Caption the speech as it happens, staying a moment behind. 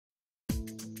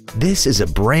This is a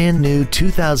brand new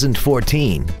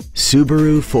 2014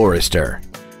 Subaru Forester.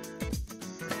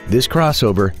 This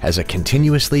crossover has a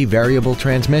continuously variable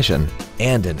transmission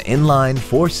and an inline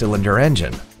 4-cylinder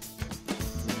engine.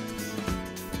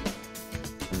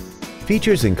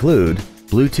 Features include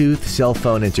Bluetooth cell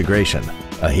phone integration,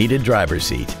 a heated driver's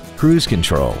seat, cruise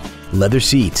control, leather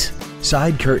seats,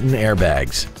 side curtain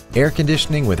airbags, air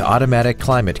conditioning with automatic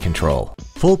climate control,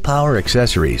 full power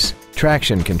accessories,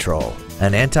 traction control,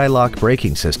 an anti-lock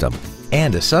braking system,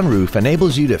 and a sunroof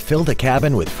enables you to fill the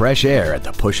cabin with fresh air at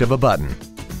the push of a button.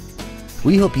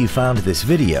 We hope you found this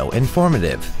video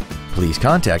informative. Please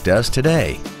contact us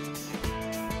today.